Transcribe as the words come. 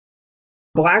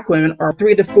Black women are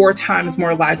 3 to 4 times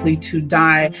more likely to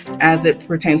die as it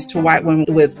pertains to white women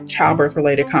with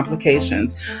childbirth-related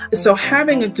complications. So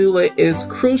having a doula is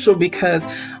crucial because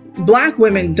Black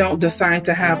women don't decide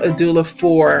to have a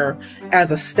doula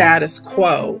as a status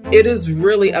quo. It is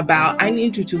really about, I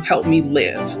need you to help me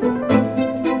live.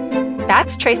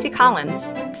 That's Tracy Collins,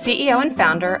 CEO and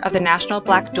founder of the National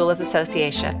Black Doulas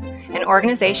Association, an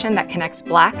organization that connects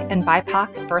Black and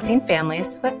BIPOC birthing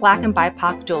families with Black and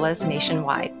BIPOC doulas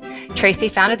nationwide. Tracy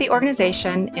founded the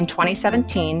organization in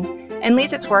 2017 and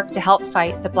leads its work to help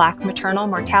fight the Black maternal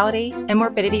mortality and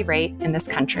morbidity rate in this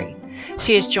country.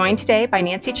 She is joined today by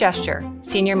Nancy Gesture,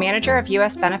 Senior Manager of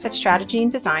U.S. Benefit Strategy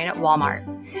and Design at Walmart.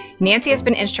 Nancy has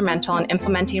been instrumental in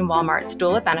implementing Walmart's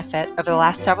doula benefit over the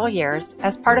last several years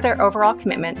as part of their overall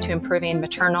commitment to improving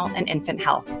maternal and infant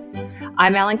health.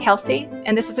 I'm Ellen Kelsey,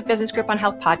 and this is a Business Group on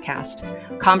Health podcast,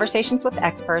 conversations with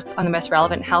experts on the most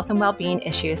relevant health and well-being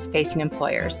issues facing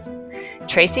employers.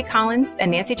 Tracy Collins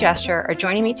and Nancy Gesture are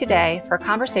joining me today for a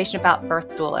conversation about birth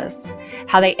doulas,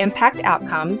 how they impact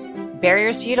outcomes,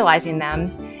 barriers to utilizing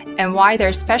them, and why they're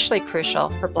especially crucial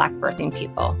for Black birthing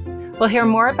people. We'll hear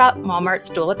more about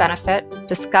Walmart's doula benefit,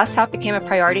 discuss how it became a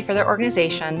priority for their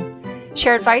organization,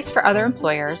 share advice for other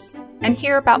employers, and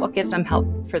hear about what gives them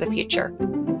hope for the future.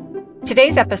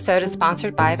 Today's episode is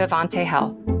sponsored by Vivante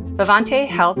Health. Vivante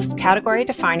Health's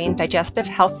category-defining digestive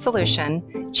health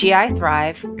solution, GI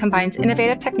Thrive, combines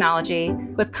innovative technology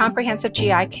with comprehensive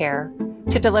GI care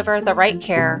to deliver the right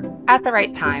care at the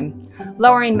right time,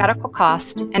 lowering medical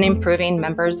costs and improving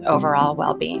members' overall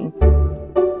well-being.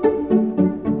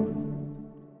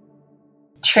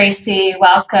 Tracy,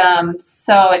 welcome.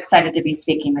 So excited to be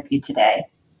speaking with you today.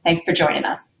 Thanks for joining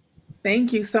us.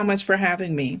 Thank you so much for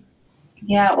having me.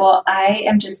 Yeah, well, I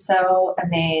am just so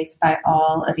amazed by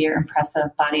all of your impressive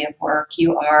body of work.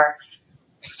 You are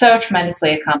so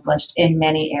tremendously accomplished in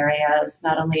many areas.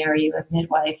 Not only are you a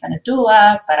midwife and a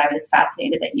doula, but I was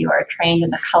fascinated that you are trained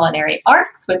in the culinary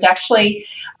arts, which actually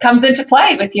comes into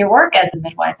play with your work as a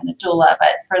midwife and a doula.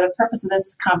 But for the purpose of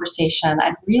this conversation,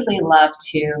 I'd really love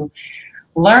to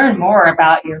learn more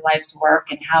about your life's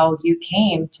work and how you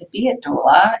came to be a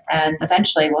doula. And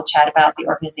eventually we'll chat about the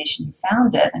organization you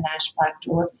founded, the National Black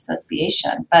Doulas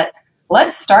Association. But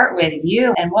let's start with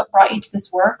you and what brought you to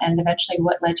this work and eventually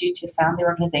what led you to found the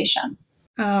organization.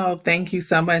 Oh, thank you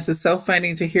so much. It's so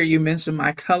funny to hear you mention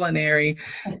my culinary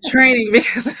training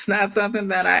because it's not something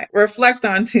that I reflect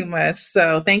on too much.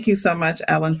 So thank you so much,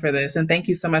 Ellen, for this. And thank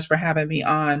you so much for having me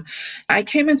on. I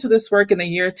came into this work in the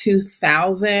year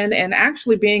 2000, and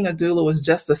actually being a doula was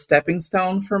just a stepping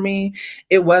stone for me.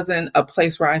 It wasn't a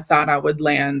place where I thought I would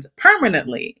land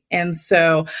permanently. And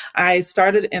so I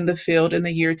started in the field in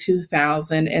the year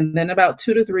 2000. And then about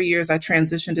 2 to 3 years, I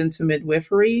transitioned into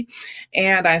midwifery,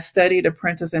 and I studied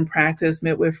apprentice and practice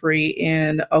midwifery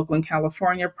in Oakland,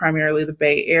 California, primarily the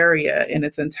Bay Area in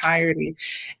its entirety.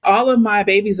 All of my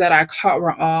babies that I caught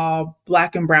were all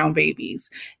Black and brown babies.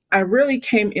 I really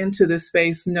came into this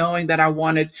space knowing that I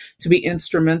wanted to be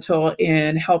instrumental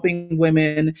in helping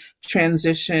women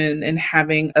transition and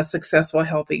having a successful,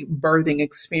 healthy birthing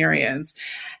experience.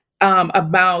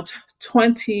 About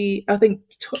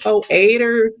 2008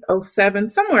 or 07,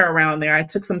 somewhere around there, I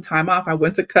took some time off. I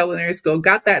went to culinary school,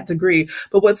 got that degree.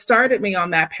 But what started me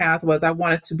on that path was I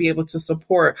wanted to be able to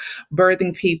support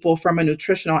birthing people from a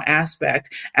nutritional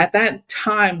aspect. At that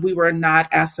time, we were not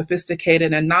as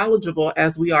sophisticated and knowledgeable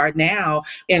as we are now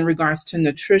in regards to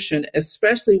nutrition,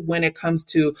 especially when it comes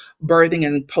to birthing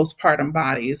and postpartum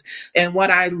bodies. And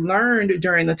what I learned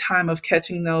during the time of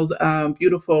catching those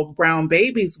beautiful brown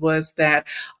babies was that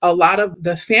a lot of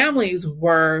the families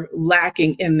were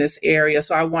lacking in this area.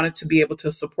 So I wanted to be able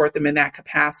to support them in that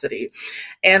capacity.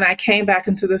 And I came back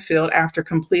into the field after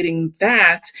completing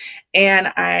that,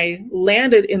 and I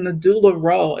landed in the doula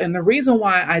role. And the reason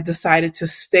why I decided to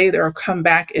stay there or come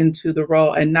back into the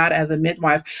role and not as a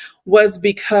midwife was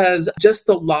because just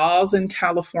the laws in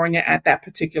California at that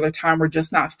particular time were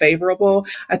just not favorable.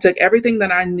 I took everything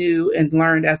that I knew and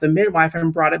learned as a midwife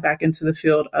and brought it back into the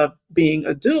field of being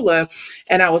a doula.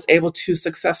 And I was able to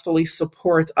successfully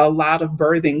support a lot of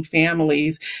birthing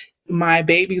families. My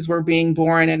babies were being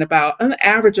born in on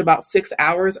average about 6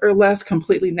 hours or less,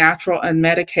 completely natural,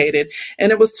 unmedicated.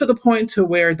 And it was to the point to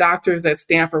where doctors at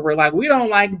Stanford were like, we don't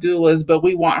like doulas, but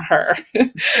we want her.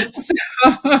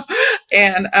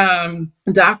 And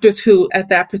doctors who at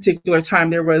that particular time,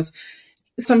 there was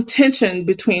some tension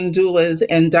between doulas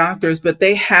and doctors, but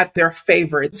they had their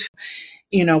favorites.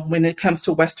 You know, when it comes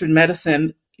to Western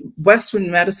medicine,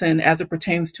 Western medicine, as it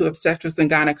pertains to obstetrics and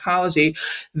gynecology,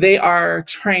 they are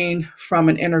trained from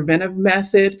an interventive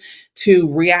method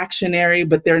to reactionary,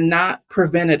 but they're not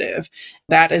preventative.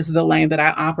 That is the lane that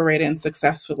I operate in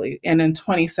successfully. And in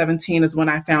 2017 is when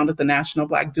I founded the National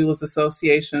Black Doulas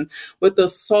Association with the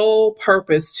sole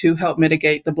purpose to help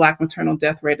mitigate the Black maternal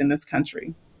death rate in this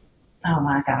country. Oh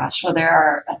my gosh. Well, there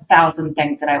are 1,000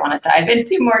 things that I want to dive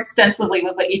into more extensively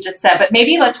with what you just said, but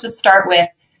maybe let's just start with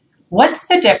what's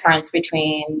the difference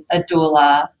between a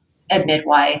doula, a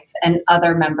midwife, and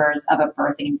other members of a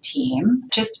birthing team?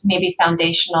 Just maybe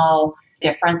foundational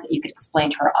difference that you could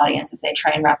explain to our audience as they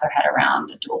try and wrap their head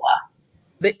around a doula.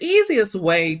 The easiest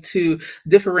way to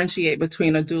differentiate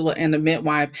between a doula and a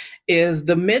midwife is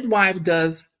the midwife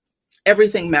does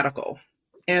everything medical,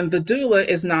 and the doula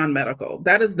is non-medical.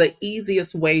 That is the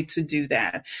easiest way to do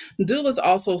that. Doulas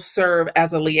also serve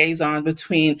as a liaison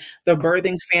between the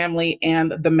birthing family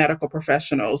and the medical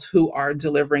professionals who are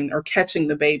delivering or catching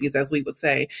the babies, as we would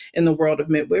say in the world of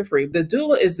midwifery. The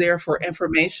doula is there for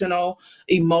informational,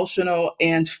 emotional,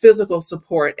 and physical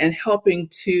support and helping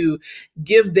to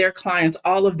give their clients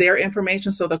all of their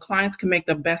information so the clients can make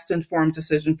the best informed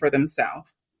decision for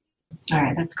themselves. All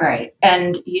right, that's great.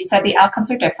 And you said the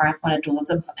outcomes are different when a doula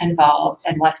is involved,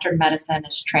 and Western medicine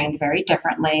is trained very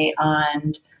differently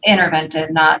on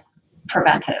interventive, not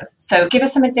preventive. So give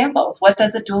us some examples. What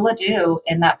does a doula do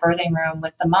in that birthing room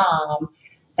with the mom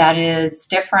that is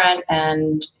different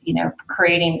and,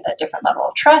 creating a different level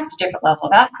of trust, a different level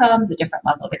of outcomes, a different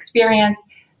level of experience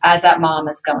as that mom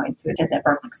is going through the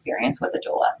birth experience with a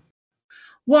doula?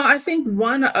 Well, I think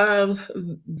one of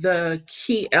the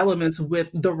key elements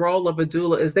with the role of a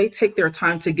doula is they take their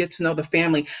time to get to know the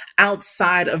family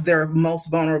outside of their most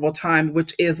vulnerable time,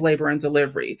 which is labor and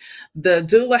delivery. The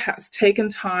doula has taken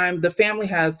time, the family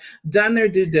has done their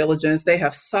due diligence, they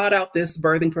have sought out this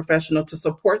birthing professional to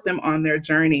support them on their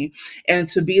journey and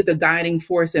to be the guiding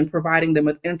force in providing them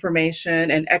with information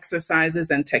and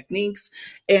exercises and techniques,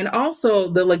 and also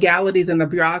the legalities and the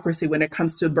bureaucracy when it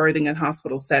comes to birthing in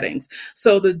hospital settings.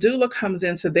 So the doula comes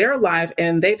into their life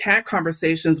and they've had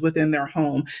conversations within their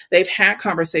home. They've had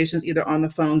conversations either on the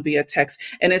phone, via text,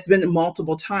 and it's been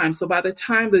multiple times. So by the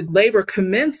time the labor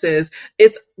commences,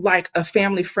 it's like a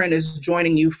family friend is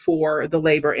joining you for the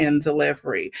labor and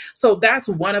delivery. So that's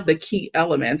one of the key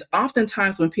elements.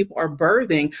 Oftentimes when people are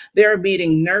birthing, they're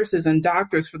meeting nurses and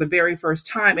doctors for the very first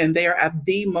time, and they are at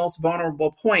the most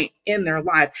vulnerable point in their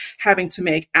life, having to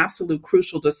make absolute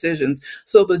crucial decisions.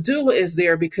 So the doula is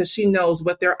there because she knows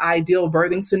what their ideal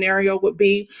birthing scenario would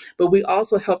be, but we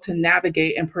also help to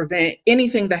navigate and prevent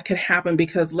anything that could happen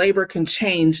because labor can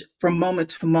change from moment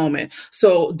to moment.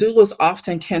 So doulas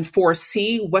often can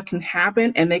foresee what can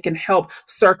happen and they can help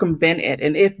circumvent it.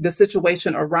 And if the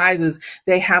situation arises,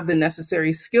 they have the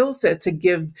necessary skill set to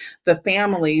give the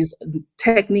families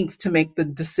techniques to make the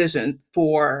decision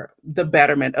for the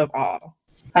betterment of all.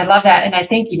 I love that. And I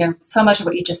think, so much of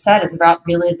what you just said is about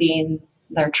really being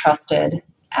their trusted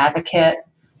advocate,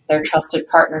 their trusted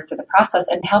partner through the process,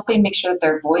 and helping make sure that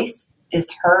their voice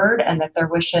is heard and that their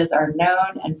wishes are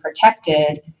known and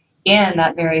protected in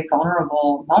that very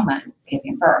vulnerable moment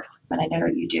giving birth. And I know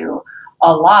you do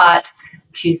a lot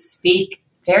to speak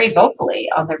very vocally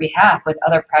on their behalf with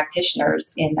other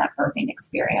practitioners in that birthing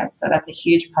experience. So that's a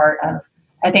huge part of,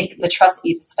 I think, the trust that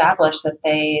you've established that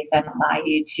they then allow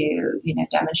you to,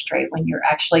 demonstrate when you're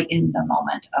actually in the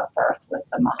moment of birth with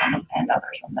the mom and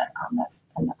others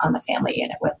on the family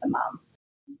unit with the mom.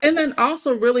 And then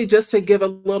also really just to give a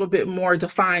little bit more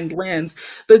defined lens,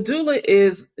 the doula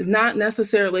is not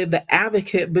necessarily the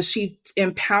advocate, but she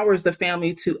empowers the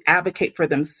family to advocate for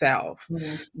themselves.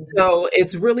 Mm-hmm. So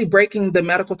it's really breaking the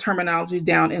medical terminology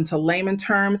down into layman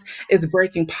terms, is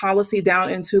breaking policy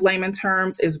down into layman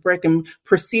terms, is breaking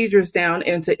procedures down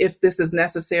into if this is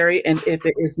necessary and if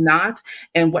it is not,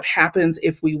 and what happens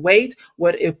if we wait,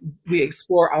 what if we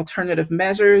explore alternative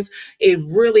measures. It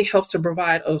really helps to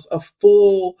provide a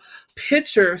full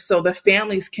picture so the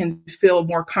families can feel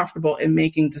more comfortable in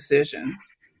making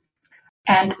decisions.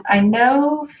 And I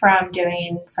know from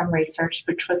doing some research,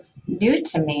 which was new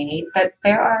to me, that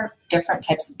there are different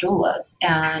types of doulas.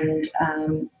 And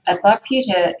I'd love for you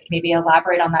to maybe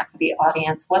elaborate on that for the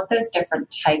audience, what those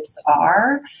different types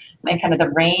are and kind of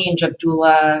the range of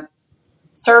doula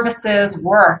services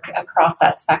work across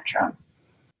that spectrum.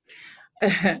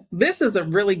 This is a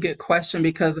really good question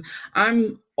because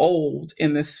I'm old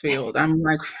in this field. I'm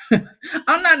like,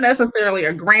 I'm not necessarily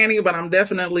a granny, but I'm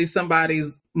definitely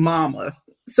somebody's mama.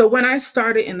 So when I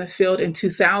started in the field in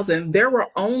 2000, there were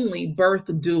only birth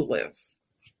doulas.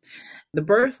 The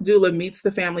birth doula meets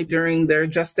the family during their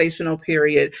gestational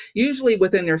period. Usually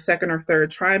within their second or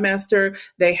third trimester,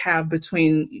 they have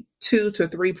between 2 to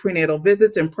 3 prenatal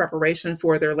visits in preparation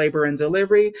for their labor and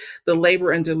delivery. The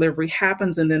labor and delivery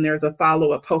happens, and then there's a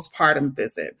follow-up postpartum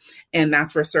visit, and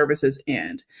that's where services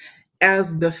end.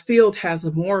 As the field has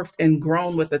morphed and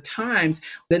grown with the times,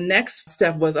 the next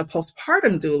step was a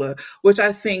postpartum doula, which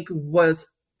I think was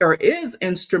or is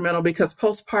instrumental because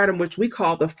postpartum, which we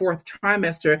call the fourth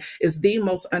trimester, is the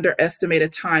most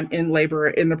underestimated time in labor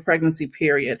in the pregnancy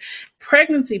period.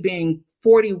 Pregnancy being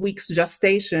 40 weeks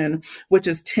gestation, which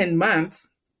is 10 months,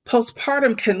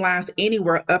 postpartum can last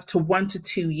anywhere up to 1 to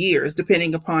 2 years,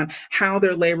 depending upon how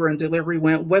their labor and delivery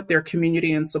went, what their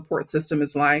community and support system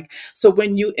is like. So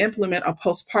when you implement a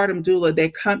postpartum doula, they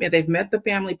come in, they've met the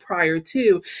family prior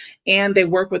to, and they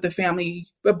work with the family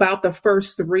about the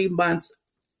first 3 months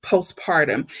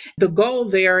postpartum. The goal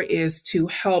there is to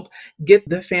help get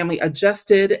the family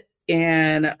adjusted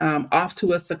and off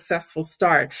to a successful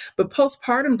start. But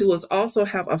postpartum doulas also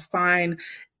have a fine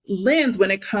lens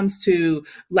when it comes to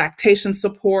lactation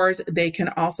support. They can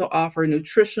also offer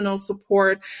nutritional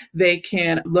support. They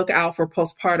can look out for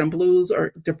postpartum blues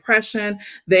or depression.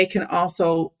 They can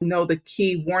also know the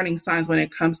key warning signs when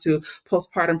it comes to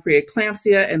postpartum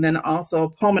preeclampsia and then also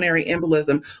pulmonary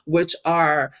embolism, which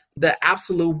are the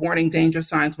absolute warning danger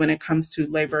signs when it comes to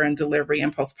labor and delivery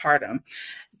and postpartum.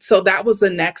 So that was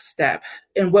the next step.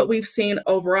 And what we've seen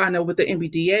overall, I know with the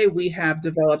NBDA, we have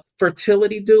developed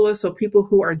fertility doulas. So people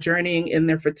who are journeying in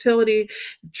their fertility,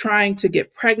 trying to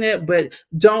get pregnant, but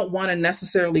don't want to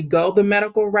necessarily go the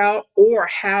medical route or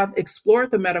have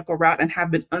explored the medical route and have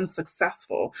been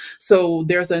unsuccessful. So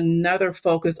there's another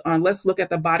focus on let's look at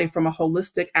the body from a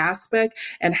holistic aspect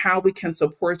and how we can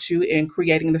support you in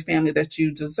creating the family that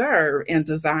you deserve and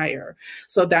desire.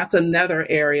 So that's another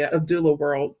area of doula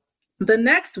world. The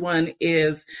next one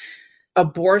is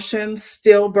abortion,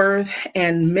 stillbirth,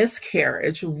 and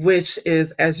miscarriage, which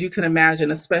is, as you can imagine,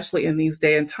 especially in these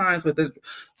day and times with the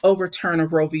overturn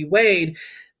of Roe v. Wade,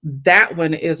 that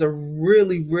one is a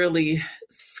really, really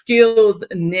skilled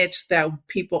niche that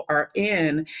people are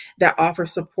in that offer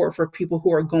support for people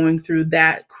who are going through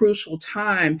that crucial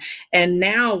time. And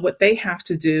now what they have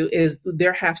to do is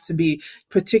there have to be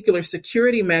particular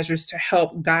security measures to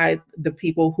help guide the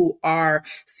people who are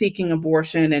seeking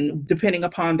abortion and depending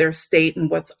upon their state and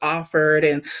what's offered.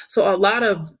 And so a lot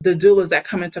of the doulas that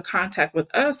come into contact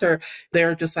with us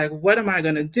they're just like, what am I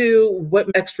going to do? What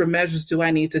extra measures do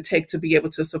I need to take to be able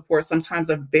to support sometimes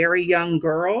a very young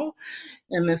girl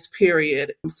in this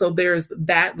period? So there's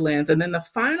that lens. And then the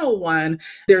final one,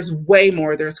 there's way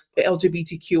more. There's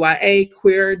LGBTQIA,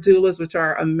 queer doulas, which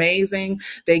are amazing.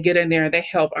 They get in there and they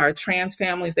help our trans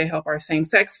families. They help our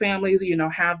same-sex families,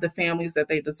 have the families that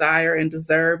they desire and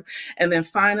deserve. And then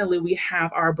finally, we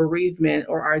have our bereavement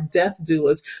or our death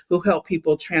doulas who help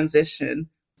people transition.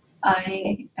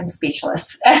 I am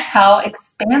speechless at how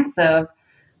expansive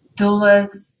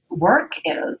doula's work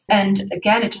is. And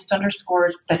again, it just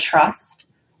underscores the trust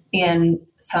in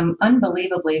some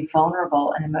unbelievably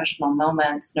vulnerable and emotional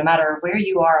moments, no matter where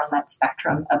you are on that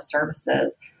spectrum of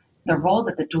services. The role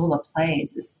that the doula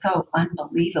plays is so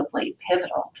unbelievably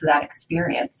pivotal to that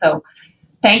experience. So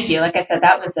thank you. Like I said,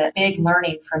 that was a big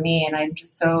learning for me, and I'm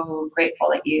just so grateful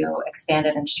that you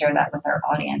expanded and shared that with our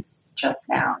audience just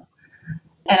now.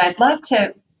 And I'd love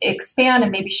to expand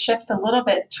and maybe shift a little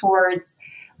bit towards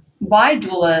why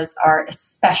doulas are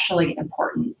especially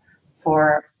important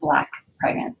for Black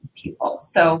pregnant people.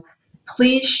 So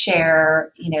please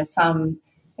share, some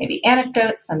maybe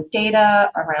anecdotes, some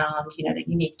data around, the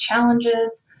unique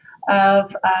challenges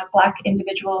of Black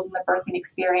individuals in the birthing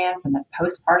experience and the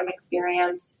postpartum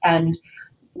experience, and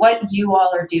what you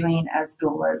all are doing as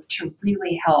doulas to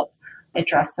really help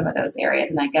address some of those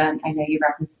areas. And again, I know you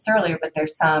referenced this earlier, but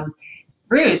there's some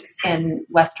roots in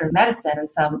Western medicine and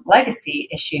some legacy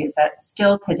issues that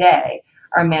still today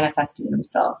are manifesting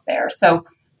themselves there. So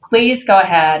please go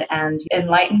ahead and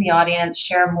enlighten the audience,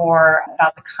 share more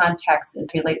about the context as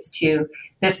it relates to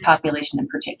this population in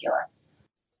particular.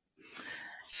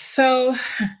 So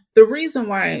the reason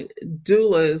why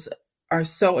doulas are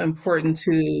so important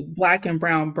to Black and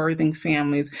Brown birthing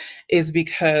families is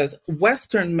because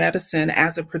Western medicine,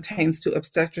 as it pertains to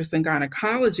obstetrics and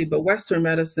gynecology, but Western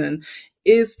medicine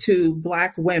is to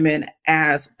Black women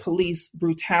as police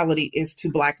brutality is to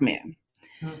Black men.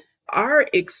 Our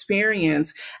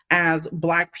experience as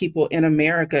Black people in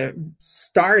America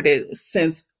started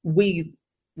since we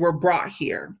were brought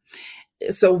here.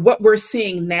 So what we're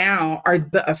seeing now are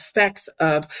the effects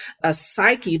of a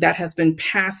psyche that has been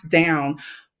passed down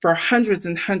for hundreds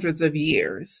and hundreds of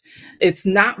years. It's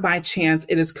not by chance,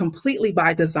 it is completely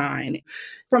by design.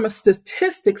 From a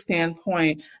statistics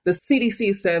standpoint, the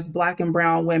CDC says Black and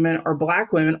brown women or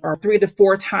Black women are 3 to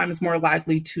 4 times more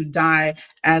likely to die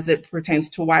as it pertains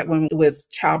to white women with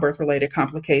childbirth-related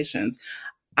complications.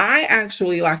 I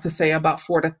actually like to say about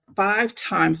 4 to 5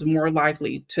 times more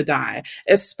likely to die,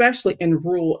 especially in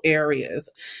rural areas.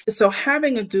 So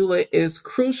having a doula is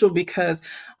crucial because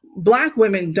Black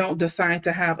women don't decide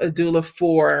to have a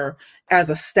doula as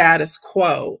a status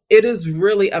quo. It is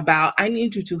really about, I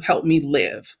need you to help me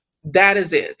live. That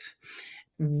is it.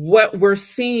 What we're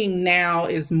seeing now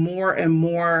is more and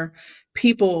more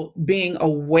people being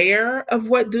aware of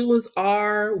what doulas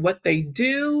are, what they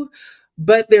do,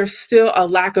 but there's still a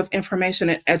lack of information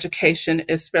and education,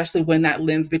 especially when that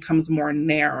lens becomes more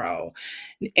narrow.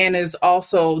 And there's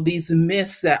also these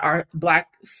myths that our Black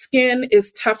skin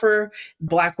is tougher,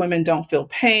 Black women don't feel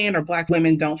pain, or Black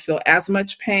women don't feel as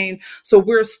much pain. So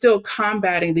we're still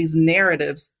combating these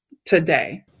narratives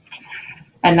today.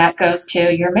 And that goes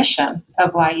to your mission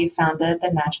of why you founded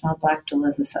the National Black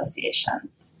Doulas Association.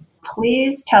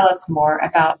 Please tell us more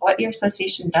about what your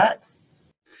association does.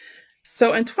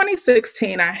 So in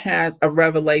 2016, I had a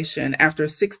revelation after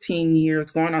 16 years,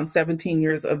 going on 17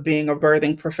 years of being a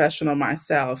birthing professional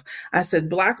myself. I said,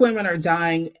 Black women are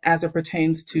dying as it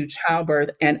pertains to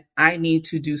childbirth, and I need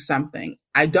to do something.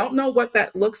 I don't know what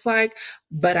that looks like,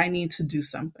 but I need to do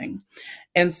something.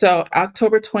 And so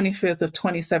October 25th of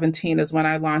 2017 is when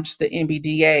I launched the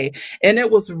NBDA. And it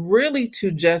was really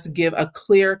to just give a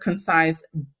clear, concise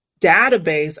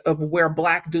database of where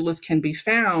Black doulas can be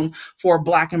found for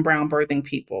Black and brown birthing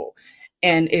people.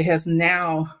 And it has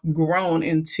now grown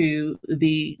into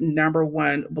the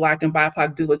 #1 Black and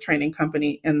BIPOC doula training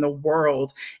company in the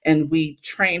world. And we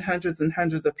train hundreds and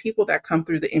hundreds of people that come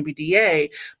through the NBDA,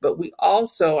 but we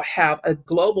also have a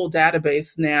global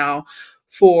database now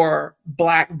for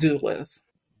Black doulas.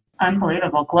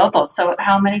 Unbelievable. Global. So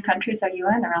how many countries are you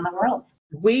in around the world?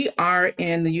 We are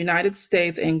in the United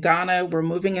States, in Ghana, we're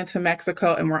moving into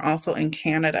Mexico, and we're also in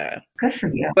Canada. Good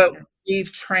for you. But we've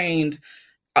trained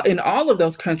in all of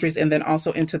those countries and then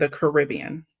also into the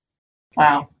Caribbean.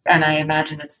 Wow. And I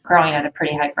imagine it's growing at a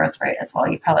pretty high growth rate as well.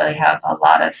 You probably have a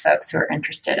lot of folks who are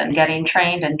interested in getting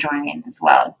trained and joining as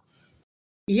well.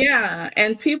 Yeah.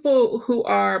 And people who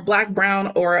are Black,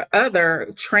 brown, or other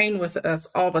train with us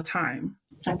all the time.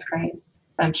 That's great.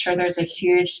 I'm sure there's a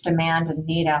huge demand and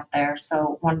need out there.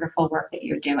 So wonderful work that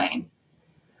you're doing.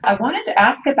 I wanted to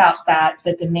ask about that,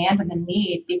 the demand and the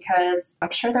need, because I'm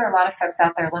sure there are a lot of folks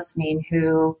out there listening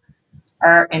who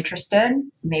are interested.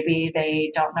 Maybe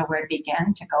they don't know where to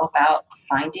begin to go about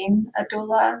finding a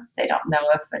doula. They don't know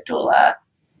if a doula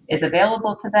is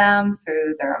available to them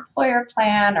through their employer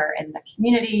plan or in the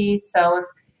community. So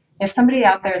if somebody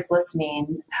out there is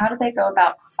listening, how do they go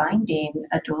about finding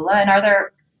a doula? And are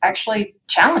there actually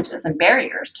challenges and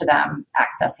barriers to them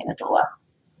accessing a doula?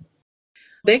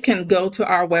 They can go to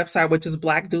our website, which is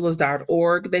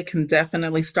blackdoulas.org. They can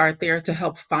definitely start there to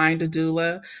help find a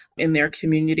doula in their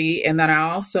community. And then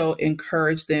I also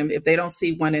encourage them, if they don't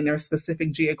see one in their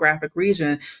specific geographic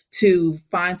region, to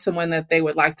find someone that they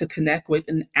would like to connect with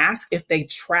and ask if they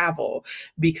travel,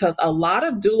 because a lot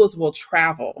of doulas will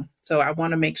travel. So I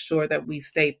want to make sure that we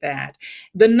state that.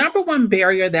 The #1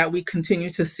 barrier that we continue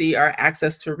to see are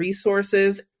access to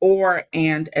resources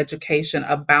and education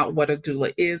about what a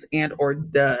doula is and or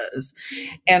does.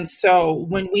 And so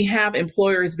when we have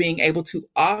employers being able to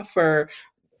offer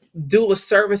doula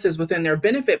services within their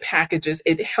benefit packages,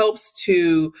 it helps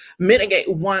to mitigate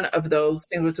one of those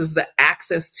things, which is the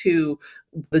access to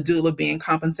the doula being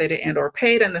compensated and or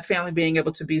paid, and the family being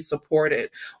able to be supported.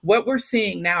 What we're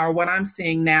seeing now, or what I'm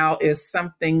seeing now, is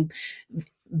something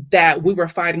that we were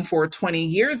fighting for 20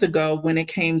 years ago when it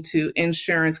came to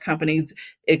insurance companies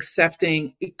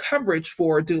accepting coverage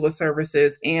for doula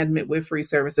services and midwifery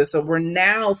services. So we're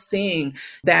now seeing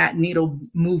that needle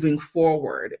moving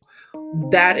forward.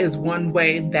 That is one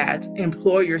way that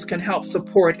employers can help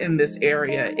support in this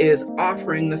area, is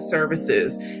offering the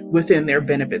services within their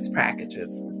benefits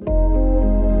packages.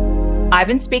 I've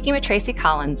been speaking with Tracy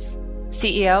Collins,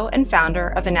 CEO and founder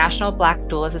of the National Black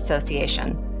Doulas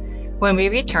Association. When we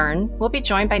return, we'll be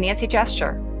joined by Nancy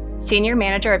Gesture, Senior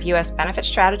Manager of U.S. Benefit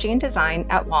Strategy and Design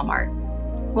at Walmart.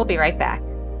 We'll be right back.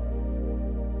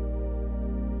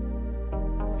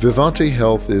 Vivanti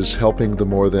Health is helping the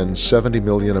more than 70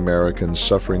 million Americans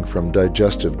suffering from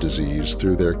digestive disease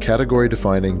through their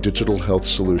category-defining digital health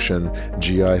solution,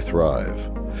 GI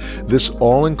Thrive. This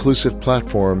all-inclusive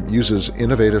platform uses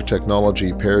innovative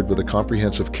technology paired with a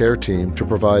comprehensive care team to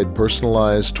provide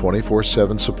personalized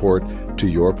 24/7 support to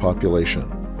your population.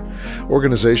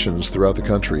 Organizations throughout the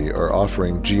country are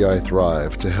offering GI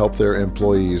Thrive to help their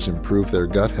employees improve their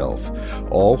gut health,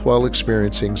 all while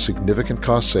experiencing significant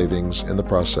cost savings in the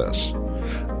process.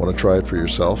 Want to try it for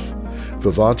yourself?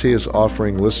 Vivante is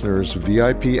offering listeners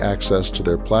VIP access to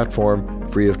their platform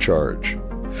free of charge.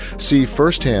 See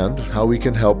firsthand how we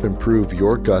can help improve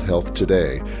your gut health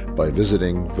today by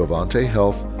visiting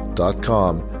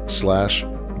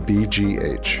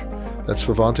vivantehealth.com/BGH. That's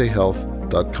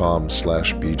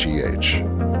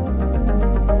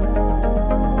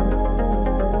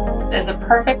vivantehealth.com/BGH. Is a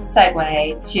perfect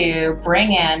segue to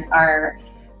bring in our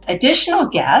additional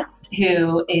guest,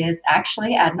 who is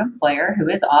actually at an employer who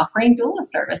is offering doula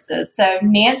services. So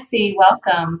Nancy,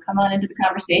 welcome. Come on into the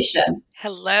conversation.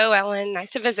 Hello, Ellen.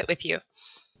 Nice to visit with you.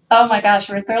 Oh my gosh,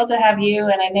 we're thrilled to have you.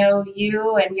 And I know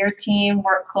you and your team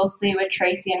work closely with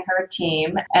Tracy and her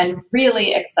team, and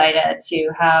really excited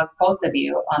to have both of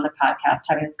you on the podcast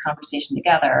having this conversation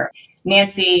together.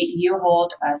 Nancy, you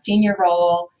hold a senior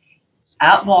role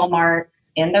at Walmart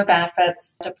in their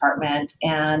benefits department,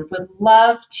 and would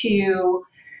love to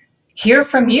hear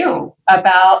from you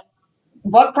about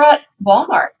what brought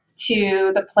Walmart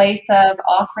to the place of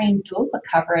offering doula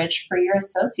coverage for your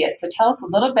associates. So tell us a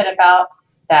little bit about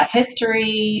that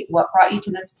history, what brought you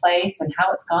to this place, and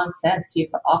how it's gone since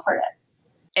you've offered it.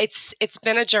 It's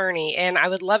been a journey, and I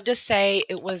would love to say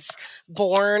it was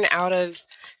born out of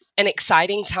an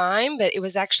exciting time, but it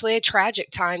was actually a tragic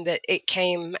time that it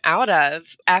came out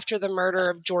of. After the murder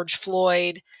of George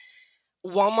Floyd,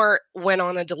 Walmart went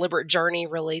on a deliberate journey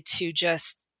really to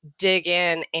just dig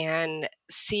in and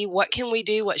see what can we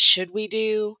do, what should we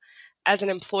do as an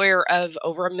employer of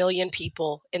over 1 million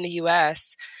people in the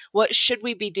U.S. What should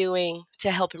we be doing to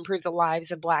help improve the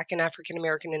lives of Black and African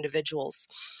American individuals?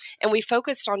 And we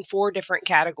focused on 4 different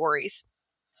categories.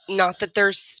 Not that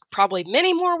there's probably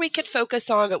many more we could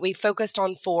focus on, but we focused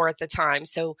on 4 at the time.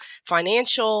 So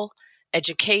financial,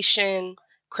 education,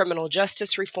 criminal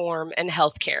justice reform, and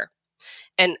healthcare.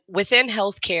 And within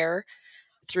healthcare,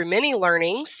 through many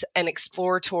learnings and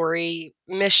exploratory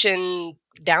mission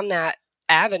down that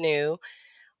avenue,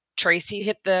 Tracy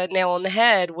hit the nail on the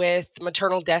head with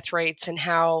maternal death rates and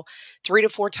how 3 to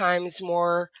 4 times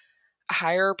more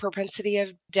higher propensity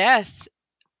of death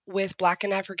with Black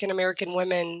and African American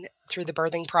women through the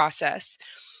birthing process.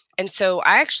 And so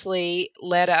I actually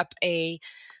led up a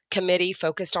committee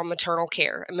focused on maternal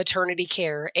care and maternity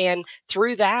care. And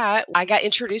through that, I got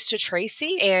introduced to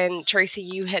Tracy. And Tracy,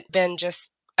 you had been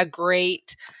just a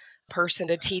great person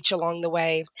to teach along the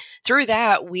way. Through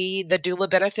that, the doula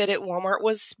benefit at Walmart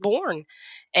was born,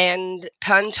 and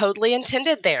pun totally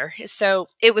intended there. So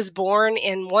it was born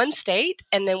in one state,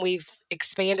 and then we've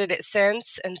expanded it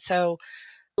since. And so,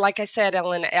 like I said,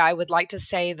 Ellen, I would like to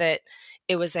say that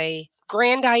it was a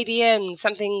grand idea and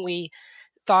something we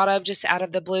thought of just out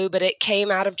of the blue, but it came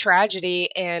out of tragedy.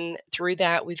 And through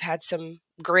that, we've had some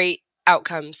great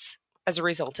outcomes as a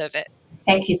result of it.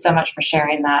 Thank you so much for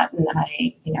sharing that. And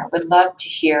I, would love to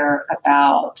hear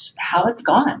about how it's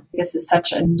gone. This is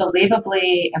such an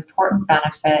unbelievably important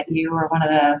benefit. You are one of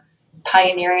the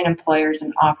pioneering employers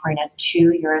in offering it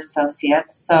to your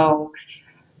associates. So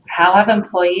how have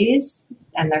employees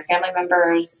and their family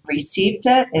members received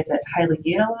it? Is it highly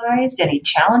utilized? Any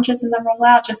challenges in the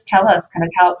rollout? Just tell us kind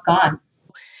of how it's gone.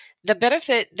 The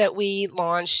benefit that we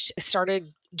launched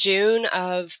started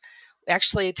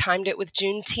actually timed it with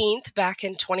Juneteenth back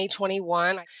in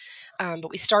 2021.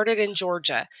 But we started in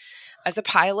Georgia as a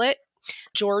pilot.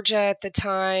 Georgia at the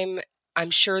time, I'm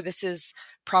sure this is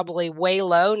probably way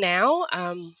low now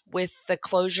with the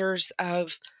closures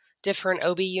of different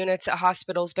OB units at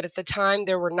hospitals. But at the time,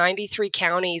 there were 93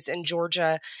 counties in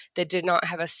Georgia that did not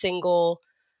have a single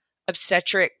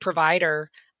obstetric provider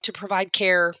to provide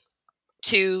care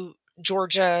to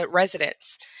Georgia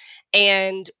residents.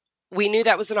 And we knew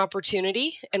that was an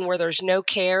opportunity, and where there's no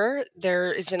care,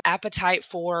 there is an appetite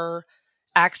for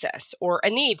access or a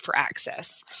need for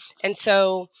access. And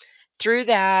so through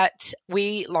that,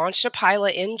 we launched a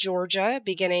pilot in Georgia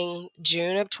beginning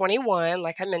June of 21,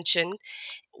 like I mentioned.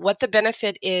 What the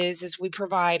benefit is we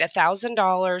provide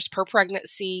 $1,000 per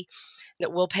pregnancy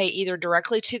that we'll pay either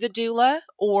directly to the doula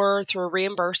or through a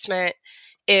reimbursement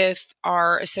if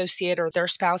our associate or their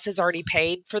spouse has already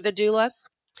paid for the doula,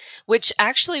 which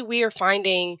actually we are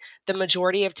finding the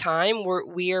majority of time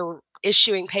we are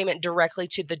issuing payment directly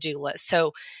to the doula.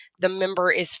 So the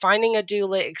member is finding a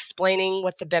doula, explaining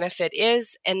what the benefit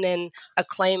is, and then a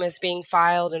claim is being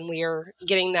filed, and we are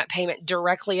getting that payment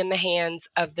directly in the hands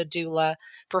of the doula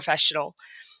professional,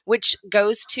 which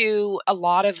goes to a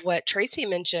lot of what Tracy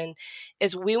mentioned,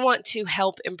 is we want to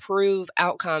help improve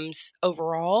outcomes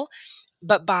overall,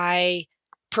 but by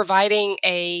providing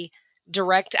a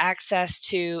direct access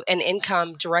to an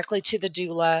income directly to the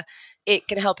doula, it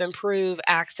can help improve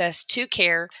access to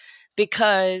care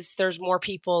because there's more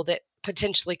people that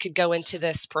potentially could go into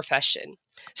this profession.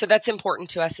 So that's important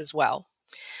to us as well.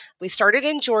 We started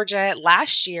in Georgia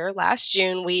last year. Last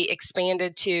June, we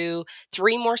expanded to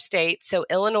 3 more states, so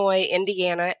Illinois,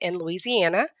 Indiana, and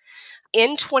Louisiana.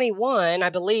 In 21, I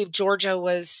believe Georgia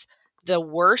was the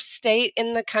worst state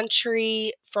in the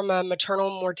country from a maternal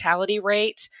mortality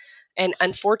rate. And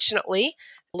unfortunately,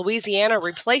 Louisiana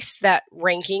replaced that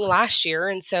ranking last year.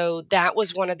 And so that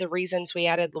was one of the reasons we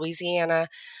added Louisiana.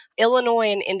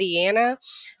 Illinois and Indiana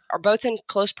are both in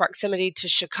close proximity to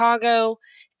Chicago,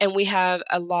 and we have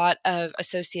a lot of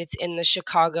associates in the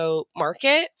Chicago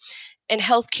market. And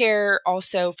healthcare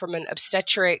also from an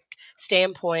obstetric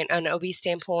standpoint, an OB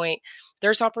standpoint,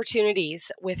 there's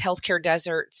opportunities with healthcare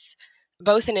deserts,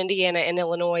 both in Indiana and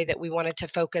Illinois, that we wanted to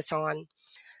focus on.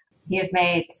 You've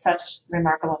made such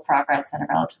remarkable progress in a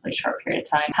relatively short period of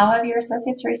time. How have your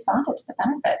associates responded to the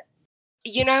benefit?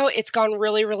 It's gone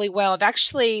really, really well.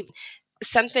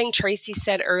 Something Tracy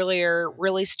said earlier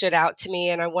really stood out to me,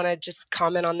 and I want to just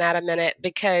comment on that a minute,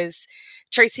 because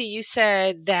Tracy, you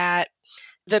said that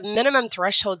the minimum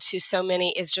threshold to so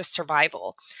many is just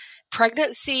survival.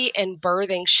 Pregnancy and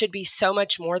birthing should be so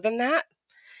much more than that.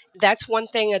 That's one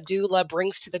thing a doula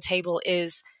brings to the table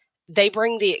is they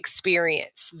bring the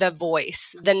experience, the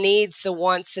voice, the needs, the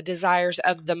wants, the desires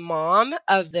of the mom,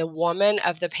 of the woman,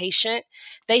 of the patient.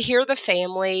 They hear the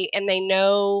family and they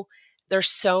know there's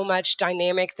so much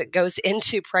dynamic that goes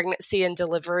into pregnancy and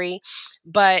delivery,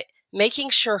 but making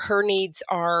sure her needs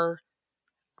are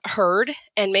heard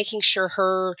and making sure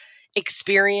her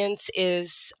experience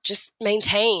is just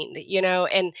maintained,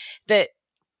 and that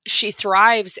she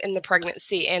thrives in the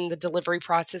pregnancy and the delivery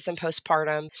process and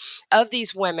postpartum. Of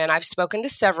these women, I've spoken to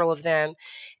several of them.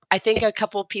 I think a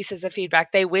couple pieces of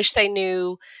feedback. They wish they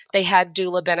knew they had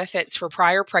doula benefits for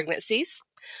prior pregnancies.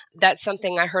 That's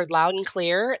something I heard loud and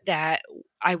clear, that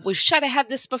I wish I'd have had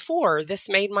this before. This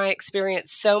made my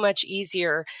experience so much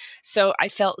easier. So I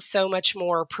felt so much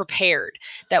more prepared.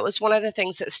 That was one of the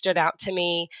things that stood out to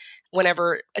me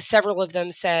whenever several of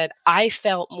them said, I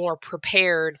felt more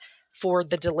prepared for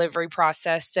the delivery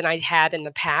process than I'd had in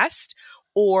the past,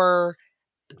 or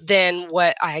than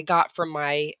what I got from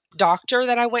my doctor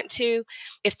that I went to.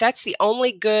 If that's the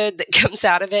only good that comes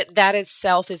out of it, that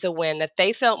itself is a win, that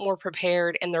they felt more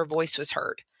prepared and their voice was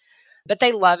heard. But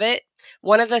they love it.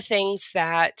 One of the things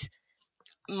that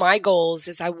my goals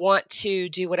is I want to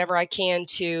do whatever I can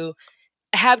to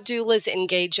have doulas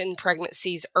engage in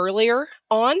pregnancies earlier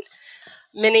on.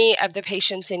 Many of the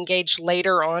patients engage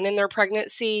later on in their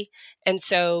pregnancy, and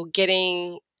so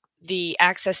getting the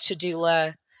access to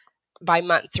doula by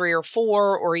month 3 or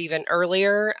 4, or even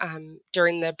earlier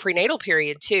during the prenatal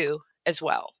period too, as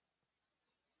well.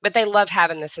 But they love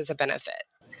having this as a benefit.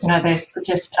 There's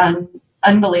just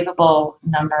unbelievable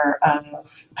number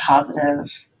of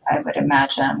positive, I would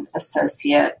imagine,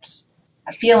 associate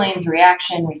feelings,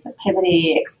 reaction,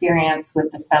 receptivity, experience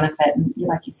with this benefit. And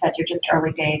like you said, you're just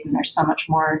early days and there's so much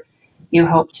more you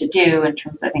hope to do in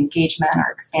terms of engagement or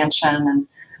expansion, and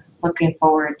looking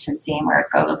forward to seeing where it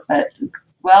goes. But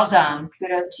well done.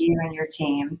 Kudos to you and your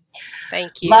team.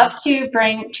 Thank you. Love to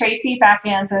bring Tracy back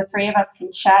in so the 3 of us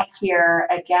can chat here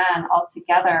again all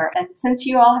together. And since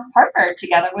you all have partnered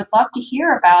together, we'd love to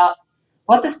hear about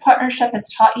what this partnership has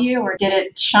taught you, or did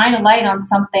it shine a light on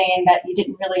something that you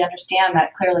didn't really understand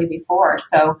that clearly before?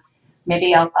 So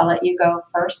maybe I'll let you go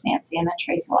first, Nancy, and then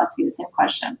Tracy will ask you the same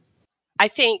question. I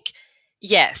think,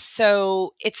 yes.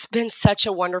 So it's been such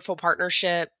a wonderful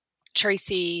partnership.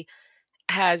 Tracy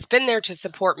has been there to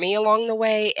support me along the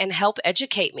way and help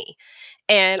educate me.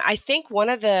 And I think one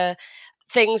of the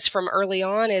things from early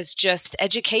on is just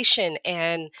education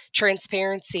and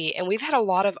transparency. And we've had a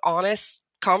lot of honest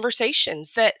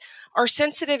conversations that are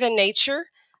sensitive in nature,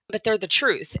 but they're the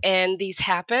truth. And these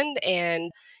happened,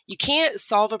 and you can't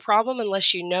solve a problem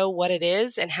unless you know what it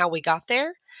is and how we got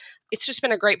there. It's just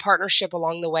been a great partnership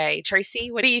along the way. Tracy,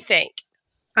 what do you think?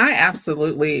 I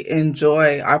absolutely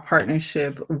enjoy our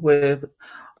partnership with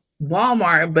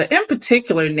Walmart, but in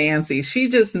particular, Nancy. She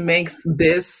just makes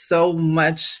this so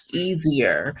much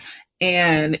easier.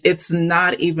 And it's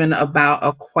not even about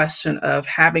a question of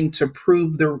having to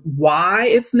prove the why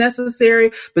it's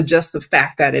necessary, but just the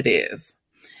fact that it is.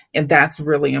 And that's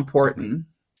really important.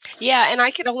 Yeah, and I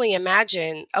can only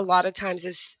imagine a lot of times,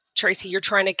 as Tracy, you're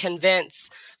trying to convince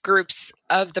groups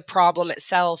of the problem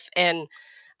itself. And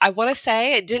I want to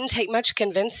say it didn't take much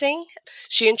convincing.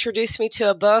 She introduced me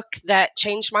to a book that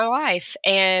changed my life.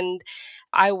 And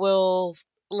I will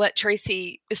let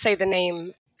Tracy say the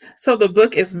name. So the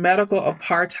book is Medical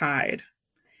Apartheid.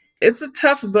 It's a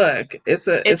tough book. It's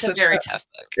a very tough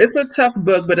book. It's a tough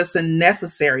book, but it's a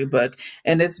necessary book.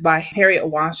 And it's by Harriet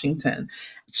Washington.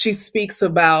 She speaks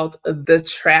about the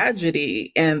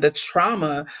tragedy and the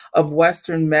trauma of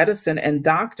Western medicine and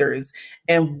doctors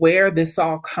and where this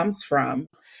all comes from.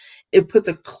 It puts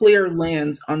a clear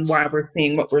lens on why we're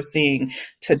seeing what we're seeing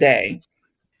today.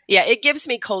 Yeah, it gives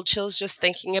me cold chills just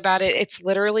thinking about it. It's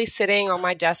literally sitting on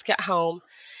my desk at home,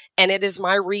 and it is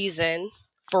my reason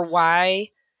for why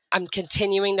I'm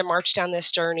continuing to march down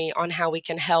this journey on how we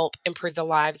can help improve the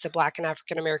lives of Black and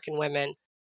African American women.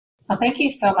 Well, thank you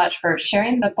so much for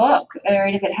sharing the book.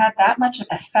 Erin, if it had that much of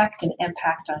effect and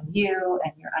impact on you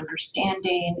and your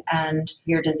understanding and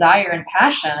your desire and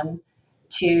passion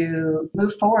to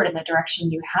move forward in the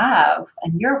direction you have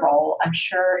and your role, I'm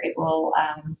sure it will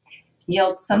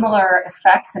yield similar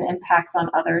effects and impacts on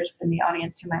others in the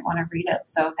audience who might want to read it.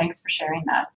 So thanks for sharing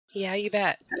that. Yeah, you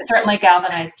bet. It certainly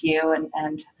galvanized you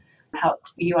and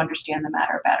helped you understand the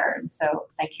matter better. And so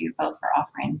thank you both for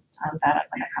offering that up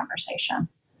in the conversation.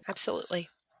 Absolutely.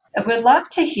 I would love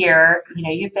to hear,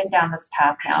 you've been down this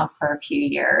path now for a few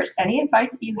years. Any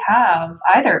advice that you have,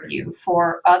 either of you,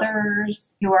 for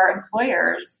others who are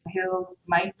employers who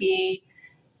might be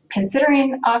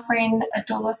considering offering a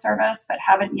doula service but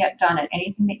haven't yet done it?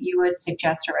 Anything that you would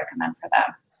suggest or recommend for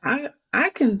them? I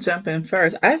can jump in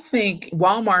first. I think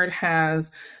Walmart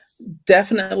has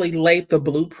definitely laid the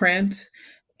blueprint.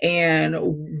 And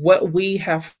what we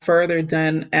have further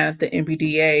done at the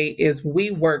NBDA is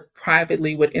we work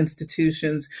privately with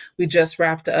institutions. We just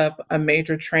wrapped up a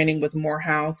major training with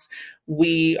Morehouse.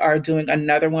 We are doing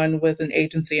another one with an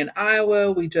agency in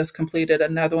Iowa. We just completed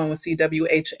another one with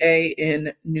CWHA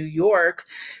in New York.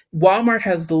 Walmart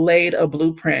has laid a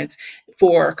blueprint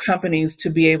for companies to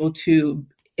be able to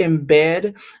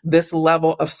embed this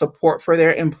level of support for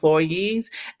their employees.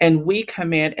 And we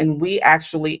come in and we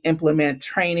actually implement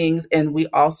trainings, and we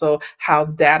also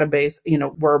house database,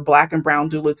 where Black and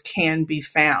brown doulas can be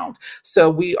found. So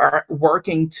we are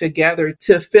working together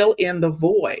to fill in the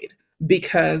void,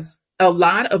 because a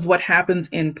lot of what happens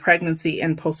in pregnancy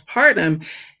and postpartum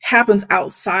happens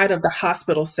outside of the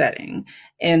hospital setting.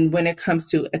 And when it comes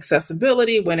to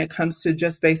accessibility, when it comes to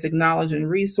just basic knowledge and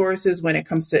resources, when it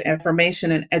comes to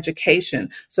information and education.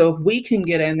 So if we can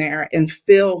get in there and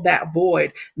fill that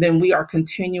void, then we are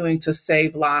continuing to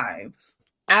save lives.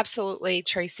 Absolutely,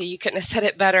 Tracy. You couldn't have said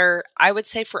it better. I would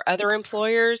say for other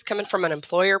employers, coming from an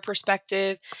employer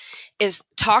perspective, is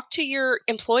talk to your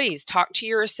employees, talk to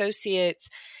your associates,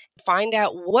 find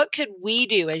out what could we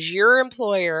do as your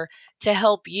employer to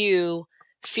help you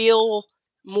feel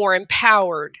more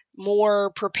empowered,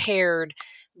 more prepared,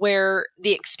 where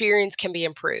the experience can be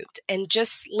improved, and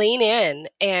just lean in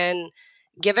and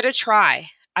give it a try.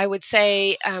 I would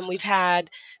say we've had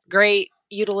great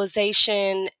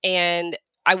utilization, and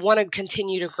I want to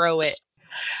continue to grow it.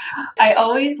 I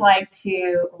always like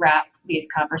to wrap these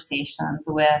conversations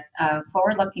with a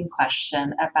forward-looking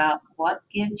question about what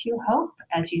gives you hope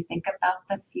as you think about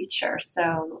the future.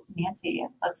 So, Nancy,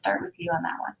 let's start with you on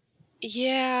that one.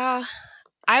 Yeah,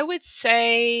 I would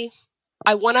say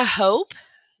I want to hope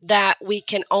that we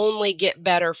can only get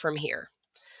better from here.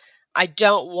 I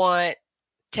don't want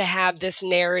to have this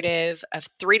narrative of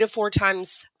 3 to 4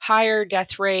 times higher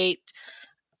death rate,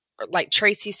 like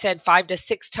Tracy said, 5 to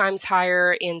 6 times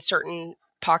higher in certain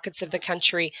pockets of the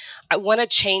country. I want to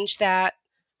change that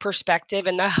perspective.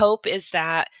 And the hope is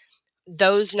that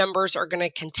those numbers are going to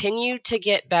continue to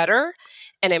get better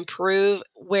and improve,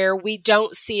 where we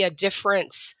don't see a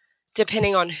difference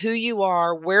depending on who you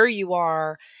are, where you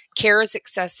are. Care is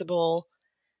accessible,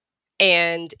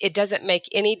 and it doesn't make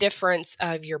any difference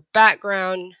of your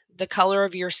background, the color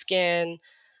of your skin,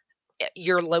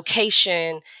 your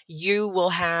location. You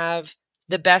will have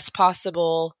the best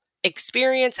possible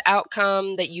experience,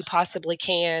 outcome that you possibly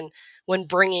can when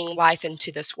bringing life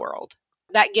into this world.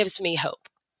 That gives me hope.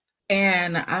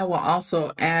 And I will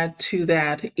also add to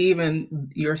that even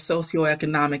your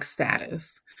socioeconomic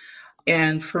status.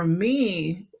 And for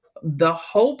me, the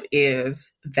hope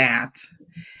is that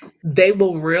they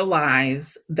will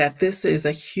realize that this is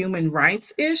a human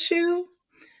rights issue.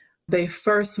 They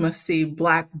first must see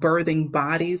Black birthing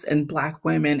bodies and Black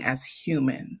women as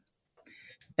human.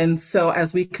 And so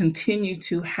as we continue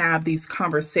to have these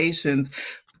conversations,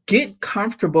 get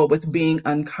comfortable with being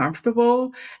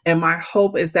uncomfortable. And my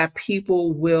hope is that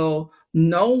people will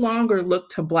no longer look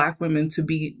to Black women to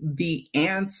be the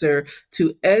answer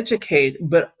to educate,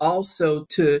 but also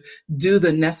to do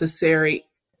the necessary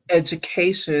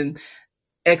education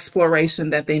exploration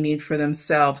that they need for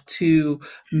themselves to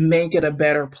make it a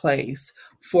better place.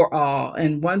 for all.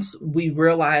 And once we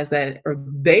realize that, or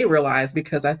they realize,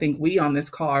 because I think we on this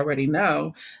call already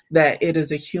know that it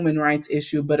is a human rights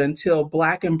issue, but until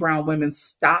Black and brown women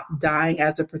stop dying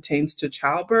as it pertains to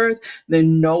childbirth,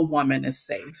 then no woman is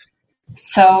safe.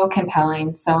 So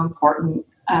compelling, so important,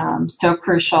 so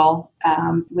crucial.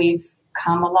 We've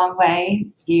come a long way.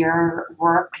 Your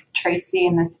work, Tracy,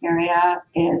 in this area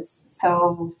is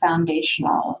so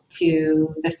foundational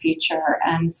to the future.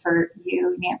 And for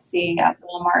you, Nancy, at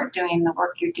Walmart, doing the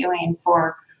work you're doing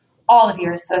for all of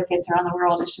your associates around the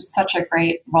world is just such a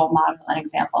great role model and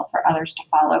example for others to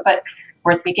follow. But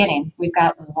we're at the beginning. We've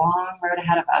got a long road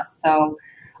ahead of us. So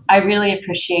I really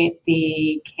appreciate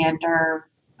the candor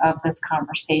of this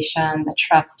conversation, the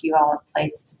trust you all have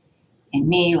placed in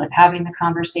me with having the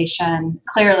conversation.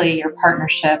 Clearly, your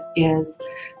partnership is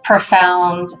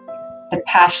profound. The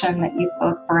passion that you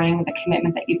both bring, the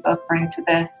commitment that you both bring to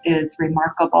this is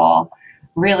remarkable.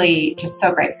 Really, just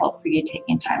so grateful for you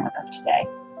taking time with us today.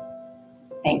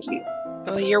 Thank you.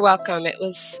 Well, you're welcome. It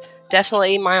was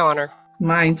definitely my honor.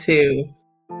 Mine too.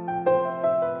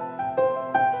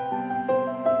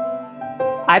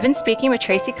 I've been speaking with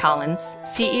Tracy Collins,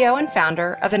 CEO and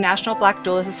founder of the National Black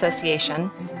Doulas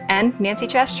Association, and Nancy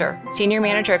Chester, Senior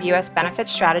Manager of U.S. Benefits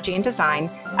Strategy and Design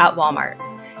at Walmart,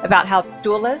 about how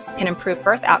doulas can improve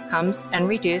birth outcomes and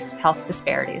reduce health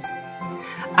disparities.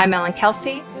 I'm Ellen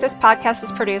Kelsey. This podcast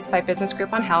is produced by Business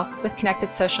Group on Health with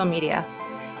Connected Social Media.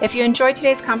 If you enjoyed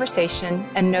today's conversation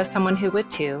and know someone who would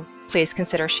too, please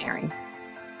consider sharing.